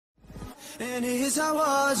And it is a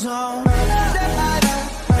war zone.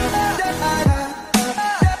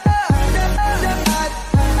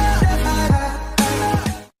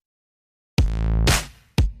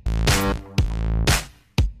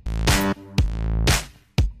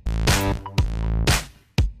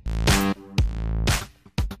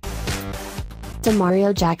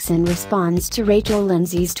 DeMario Jackson responds to Rachel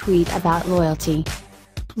Lindsay's tweet about loyalty.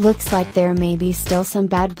 Looks like there may be still some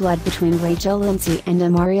bad blood between Rachel Lindsay and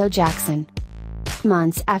DeMario Jackson.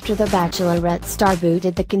 Months after the Bachelorette star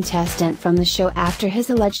booted the contestant from the show after his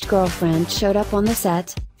alleged girlfriend showed up on the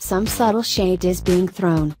set, some subtle shade is being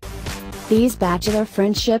thrown. These bachelor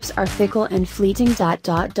friendships are fickle and fleeting.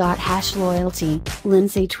 #loyalty,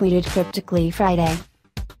 Lindsay tweeted cryptically Friday.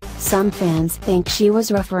 Some fans think she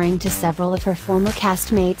was referring to several of her former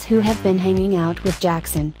castmates who have been hanging out with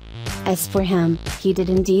Jackson. As for him, he did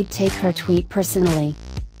indeed take her tweet personally.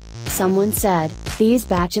 Someone said, "These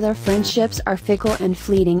bachelor friendships are fickle and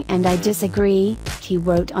fleeting and I disagree," he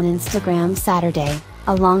wrote on Instagram Saturday,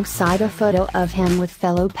 alongside a photo of him with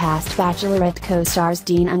fellow past Bachelorette co-stars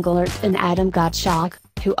Dean Unglert and Adam Gottschalk,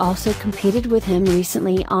 who also competed with him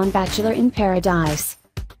recently on Bachelor in Paradise.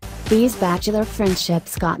 "These bachelor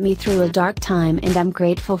friendships got me through a dark time and I'm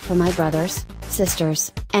grateful for my brothers,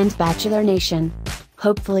 sisters, and Bachelor Nation.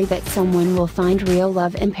 Hopefully that someone will find real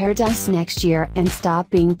love in paradise next year and stop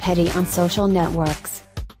being petty on social networks."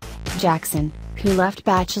 Jackson, who left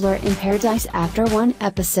Bachelor in Paradise after one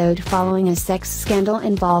episode following a sex scandal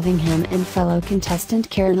involving him and fellow contestant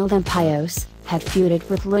Karen Olympios, had feuded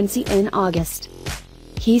with Lindsay in August.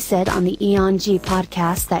 He said on the EONG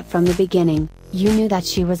podcast that from the beginning, "You knew that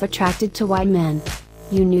she was attracted to white men.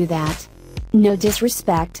 You knew that. No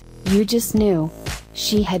disrespect, you just knew.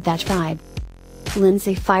 She had that vibe."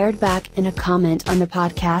 Lindsay fired back in a comment on the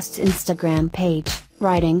podcast's Instagram page,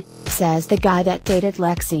 writing, "Says the guy that dated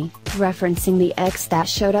Lexi," referencing the ex that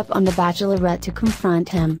showed up on The Bachelorette to confront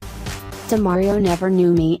him. "DeMario never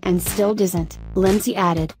knew me and still doesn't," Lindsay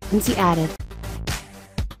added.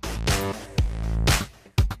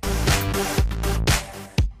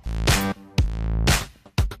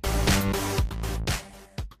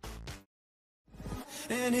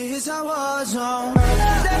 And it is a war zone.